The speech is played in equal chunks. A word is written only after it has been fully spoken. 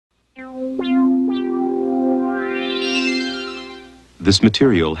This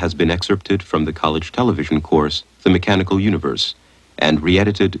material has been excerpted from the college television course, The Mechanical Universe, and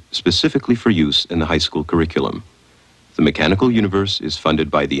re-edited specifically for use in the high school curriculum. The Mechanical Universe is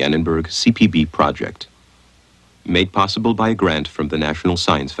funded by the Annenberg CPB project, made possible by a grant from the National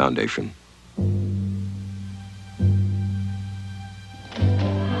Science Foundation.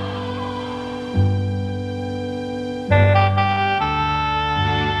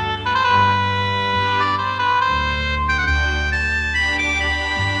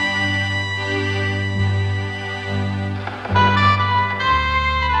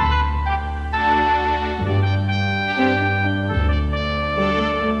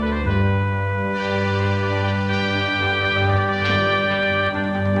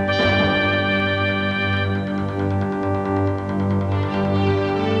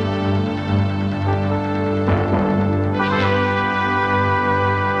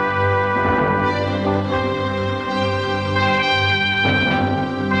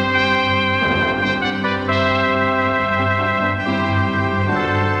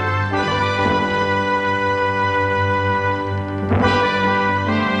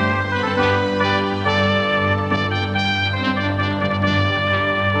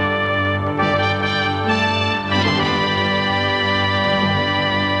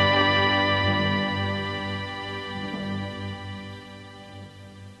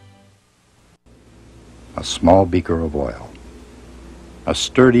 A small beaker of oil, a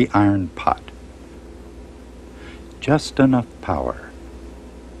sturdy iron pot, just enough power,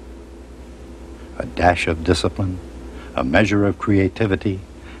 a dash of discipline, a measure of creativity,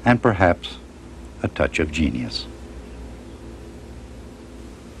 and perhaps a touch of genius.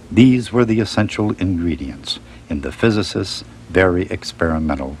 These were the essential ingredients in the physicist's very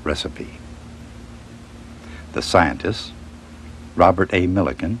experimental recipe. The scientist, Robert A.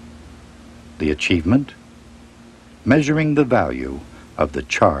 Millikan, the achievement, measuring the value of the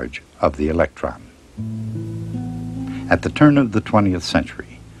charge of the electron. At the turn of the 20th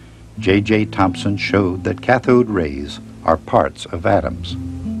century, J.J. Thomson showed that cathode rays are parts of atoms.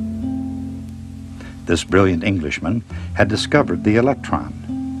 This brilliant Englishman had discovered the electron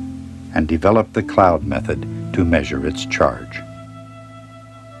and developed the cloud method to measure its charge.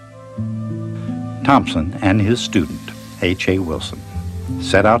 Thomson and his student, H.A. Wilson,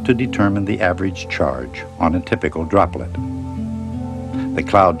 set out to determine the average charge on a typical droplet. The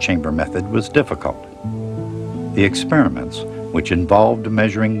cloud chamber method was difficult. The experiments, which involved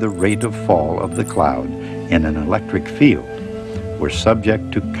measuring the rate of fall of the cloud in an electric field, were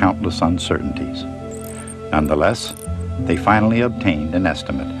subject to countless uncertainties. Nonetheless, they finally obtained an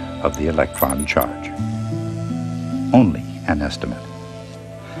estimate of the electron charge. Only an estimate,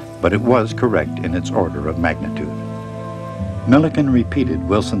 but it was correct in its order of magnitude. Millikan repeated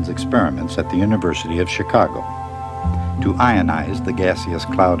Wilson's experiments at the University of Chicago. To ionize the gaseous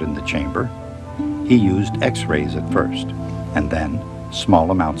cloud in the chamber, he used X-rays at first, and then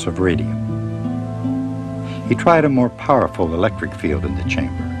small amounts of radium. He tried a more powerful electric field in the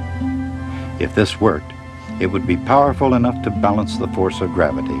chamber. If this worked, it would be powerful enough to balance the force of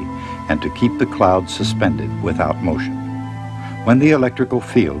gravity and to keep the cloud suspended without motion. When the electrical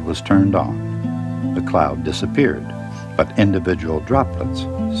field was turned on, the cloud disappeared, but individual droplets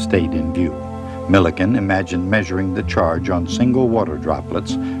stayed in view. Millikan imagined measuring the charge on single water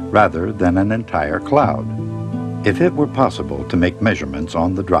droplets rather than an entire cloud. If it were possible to make measurements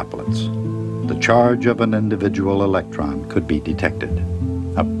on the droplets, the charge of an individual electron could be detected.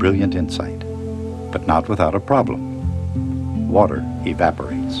 A brilliant insight, but not without a problem. Water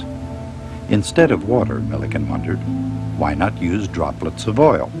evaporates. Instead of water, Millikan wondered, why not use droplets of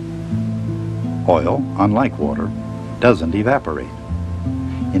oil? Oil, unlike water, doesn't evaporate.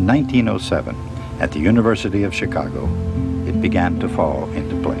 In 1907, at the University of Chicago, it began to fall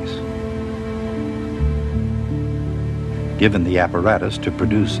into place. Given the apparatus to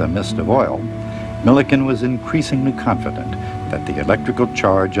produce a mist of oil, Millikan was increasingly confident that the electrical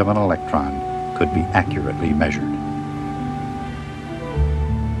charge of an electron could be accurately measured.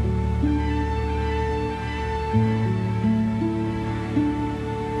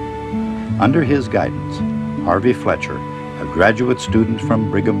 Under his guidance, Harvey Fletcher, a graduate student from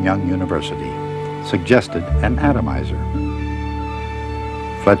Brigham Young University, suggested an atomizer.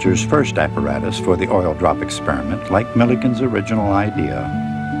 Fletcher's first apparatus for the oil drop experiment, like Millikan's original idea,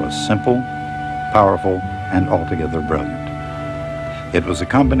 was simple, powerful, and altogether brilliant. It was a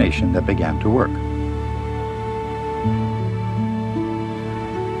combination that began to work.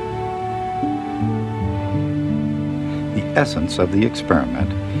 The essence of the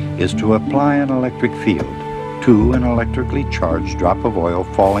experiment is to apply an electric field to an electrically charged drop of oil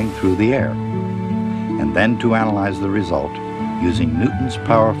falling through the air, and then to analyze the result using Newton's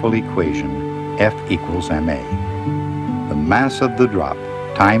powerful equation F equals ma. The mass of the drop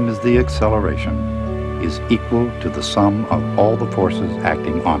times the acceleration is equal to the sum of all the forces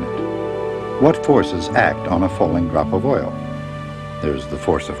acting on it. What forces act on a falling drop of oil? There's the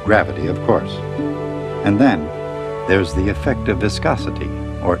force of gravity, of course. And then there's the effect of viscosity,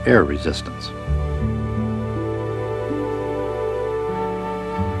 or air resistance.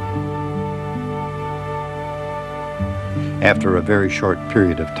 After a very short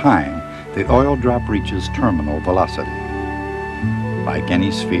period of time, the oil drop reaches terminal velocity. Like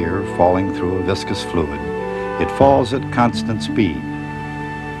any sphere falling through a viscous fluid, it falls at constant speed.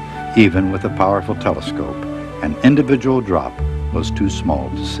 Even with a powerful telescope, an individual drop was too small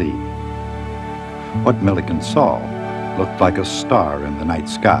to see. What Millikan saw looked like a star in the night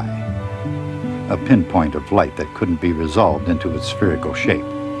sky, a pinpoint of light that couldn't be resolved into its spherical shape.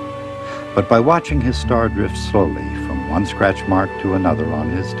 But by watching his star drift slowly from one scratch mark to another on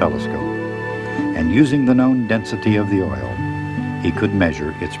his telescope, and using the known density of the oil, he could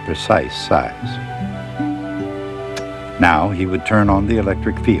measure its precise size. Now he would turn on the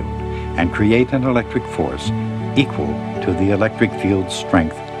electric field and create an electric force equal to the electric field's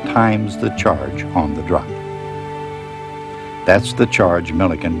strength times the charge on the drop. That's the charge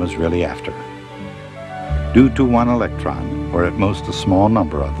Millikan was really after. Due to one electron, or at most a small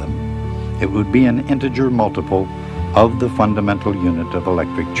number of them, it would be an integer multiple of the fundamental unit of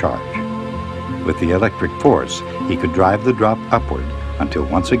electric charge. With the electric force, he could drive the drop upward until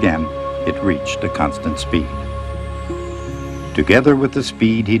once again it reached a constant speed. Together with the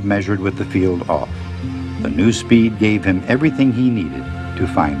speed he'd measured with the field off, the new speed gave him everything he needed to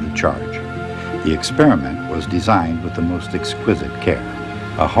find the charge. The experiment was designed with the most exquisite care,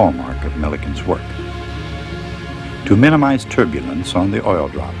 a hallmark of Millikan's work. To minimize turbulence on the oil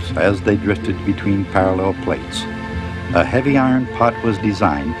drops as they drifted between parallel plates, a heavy iron pot was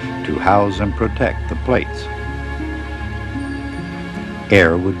designed to house and protect the plates.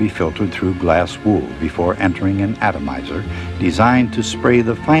 Air would be filtered through glass wool before entering an atomizer designed to spray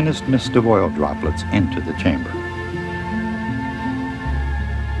the finest mist of oil droplets into the chamber.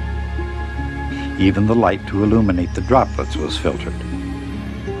 Even the light to illuminate the droplets was filtered.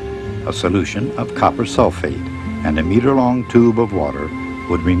 A solution of copper sulfate and a meter-long tube of water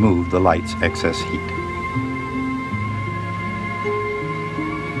would remove the light's excess heat.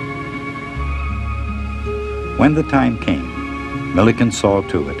 When the time came, Millikan saw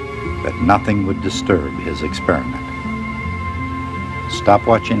to it that nothing would disturb his experiment.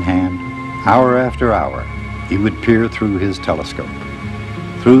 Stopwatch in hand, hour after hour, he would peer through his telescope,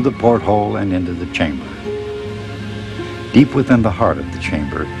 through the porthole and into the chamber. Deep within the heart of the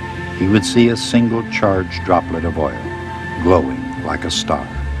chamber, he would see a single charged droplet of oil, glowing like a star.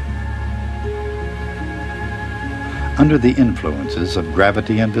 Under the influences of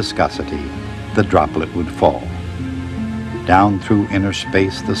gravity and viscosity, the droplet would fall. Down through inner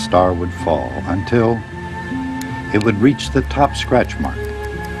space, the star would fall until it would reach the top scratch mark,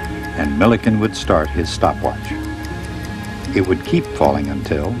 and Millikan would start his stopwatch. It would keep falling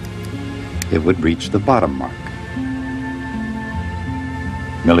until it would reach the bottom mark.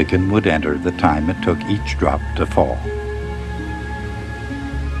 Millikan would enter the time it took each drop to fall.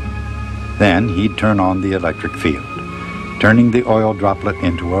 Then he'd turn on the electric field, turning the oil droplet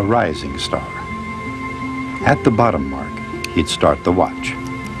into a rising star. At the bottom mark, he'd start the watch,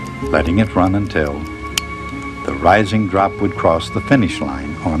 letting it run until the rising drop would cross the finish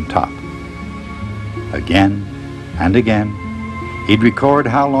line on top. Again and again, he'd record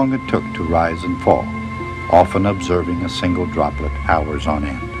how long it took to rise and fall, often observing a single droplet hours on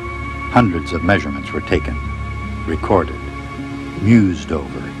end. Hundreds of measurements were taken, recorded, mused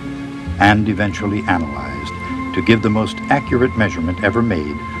over, and eventually analyzed to give the most accurate measurement ever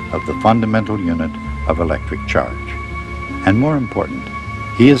made of the fundamental unit of electric charge. And more important,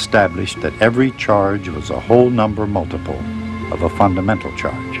 he established that every charge was a whole number multiple of a fundamental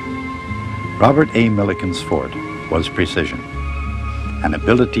charge. Robert A. Millikan's forte was precision, an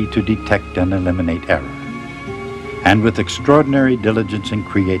ability to detect and eliminate error, and with extraordinary diligence and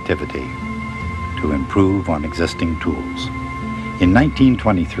creativity, to improve on existing tools. In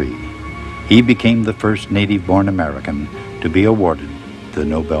 1923, he became the first native-born American to be awarded the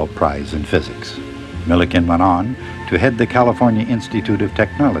Nobel Prize in Physics. Millikan went on to head the California Institute of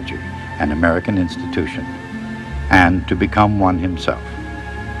Technology, an American institution, and to become one himself.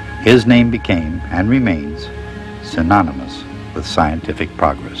 His name became, and remains, synonymous with scientific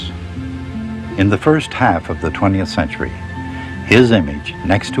progress. In the first half of the 20th century, his image,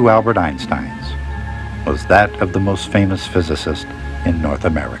 next to Albert Einstein's, was that of the most famous physicist in North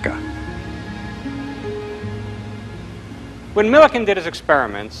America. When Millikan did his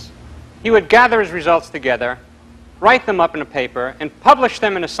experiments, he would gather his results together, write them up in a paper, and publish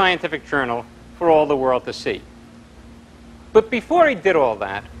them in a scientific journal for all the world to see. But before he did all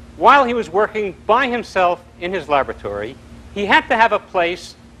that, while he was working by himself in his laboratory, he had to have a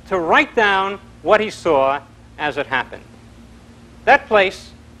place to write down what he saw as it happened. That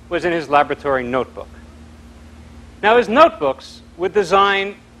place was in his laboratory notebook. Now, his notebooks were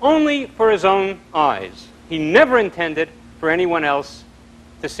designed only for his own eyes. He never intended for anyone else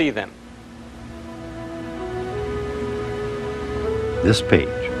to see them. This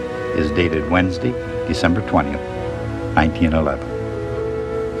page is dated Wednesday, December 20th, 1911.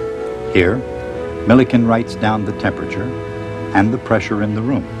 Here, Millikan writes down the temperature and the pressure in the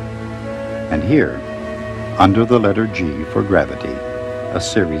room. And here, under the letter G for gravity, a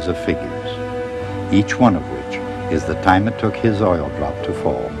series of figures, each one of which is the time it took his oil drop to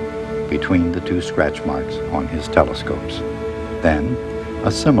fall between the two scratch marks on his telescopes. Then,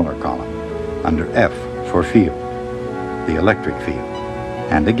 a similar column under F for field, the electric field,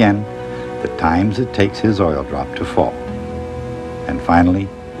 and again, the times it takes his oil drop to fall. And finally,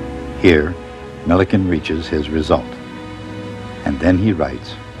 here, Millikan reaches his result. And then he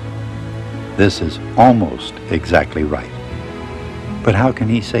writes, "This is almost exactly right." But how can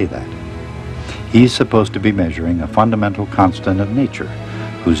he say that? He's supposed to be measuring a fundamental constant of nature,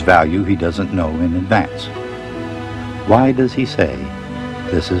 whose value he doesn't know in advance. Why does he say,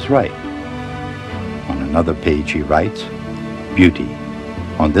 "This is right"? On another page he writes, "Beauty."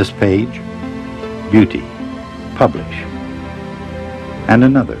 On this page, "Beauty, publish." And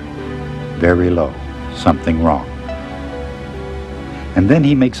another, very low, "Something wrong." And then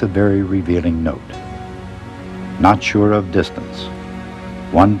he makes a very revealing note. Not sure of distance,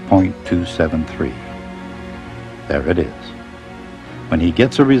 1.273. There it is. When he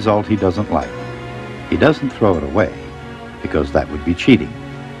gets a result he doesn't like, he doesn't throw it away, because that would be cheating.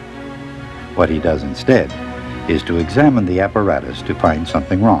 What he does instead is to examine the apparatus to find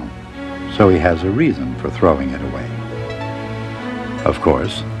something wrong, so he has a reason for throwing it away. Of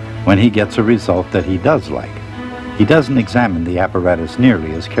course, when he gets a result that he does like, he doesn't examine the apparatus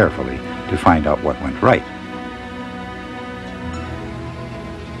nearly as carefully to find out what went right.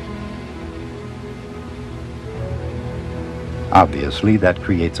 Obviously, that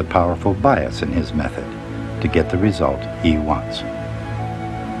creates a powerful bias in his method to get the result he wants.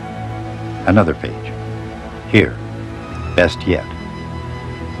 Another page. Here, "Best yet,"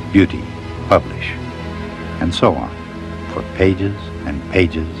 "Beauty, publish," and so on, for pages and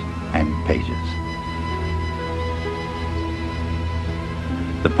pages and pages.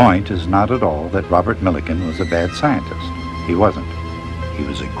 The point is not at all that Robert Millikan was a bad scientist. He wasn't. He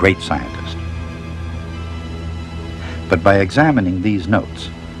was a great scientist. But by examining these notes,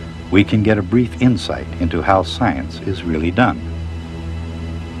 we can get a brief insight into how science is really done.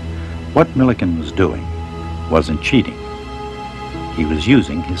 What Millikan was doing wasn't cheating. He was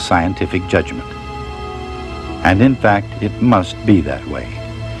using his scientific judgment. And in fact, it must be that way,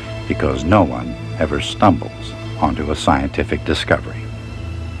 because no one ever stumbles onto a scientific discovery.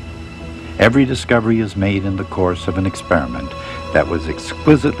 Every discovery is made in the course of an experiment that was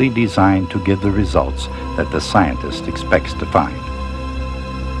exquisitely designed to give the results that the scientist expects to find.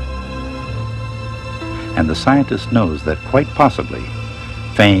 And the scientist knows that quite possibly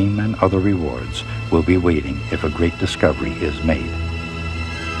fame and other rewards will be waiting if a great discovery is made.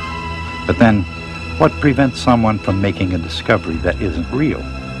 But then, what prevents someone from making a discovery that isn't real?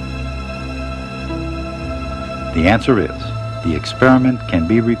 The answer is, the experiment can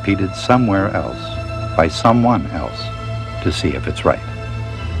be repeated somewhere else, by someone else, to see if it's right.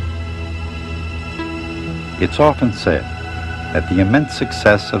 It's often said that the immense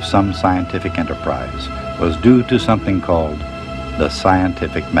success of some scientific enterprise was due to something called the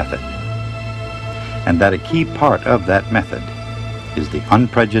scientific method, and that a key part of that method is the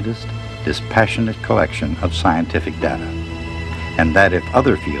unprejudiced, dispassionate collection of scientific data, and that if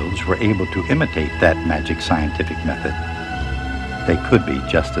other fields were able to imitate that magic scientific method, they could be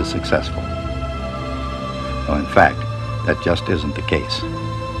just as successful. Though in fact, that just isn't the case.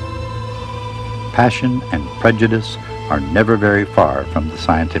 Passion and prejudice are never very far from the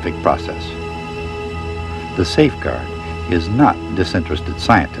scientific process. The safeguard is not disinterested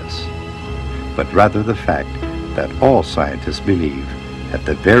scientists, but rather the fact that all scientists believe at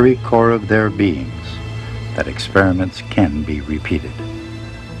the very core of their beings that experiments can be repeated.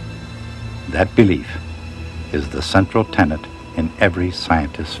 That belief is the central tenet in every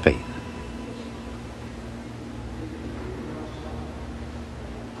scientist's faith.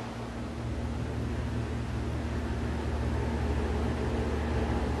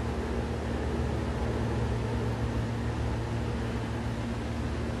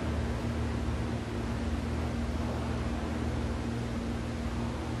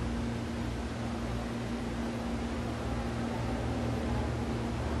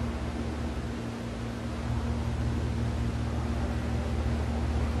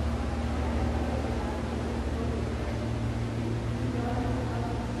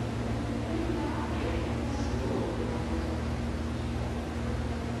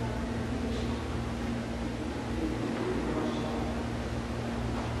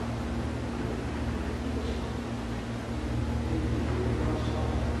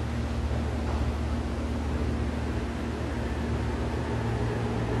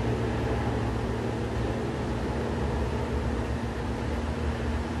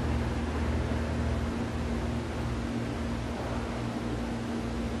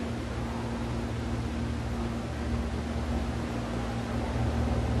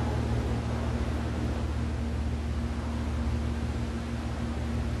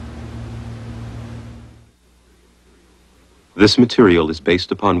 This material is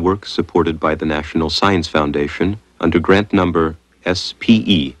based upon work supported by the National Science Foundation under grant number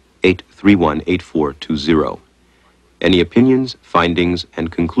SPE 8318420. Any opinions, findings,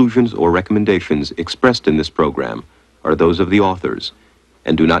 and conclusions or recommendations expressed in this program are those of the authors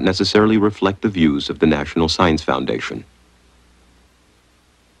and do not necessarily reflect the views of the National Science Foundation.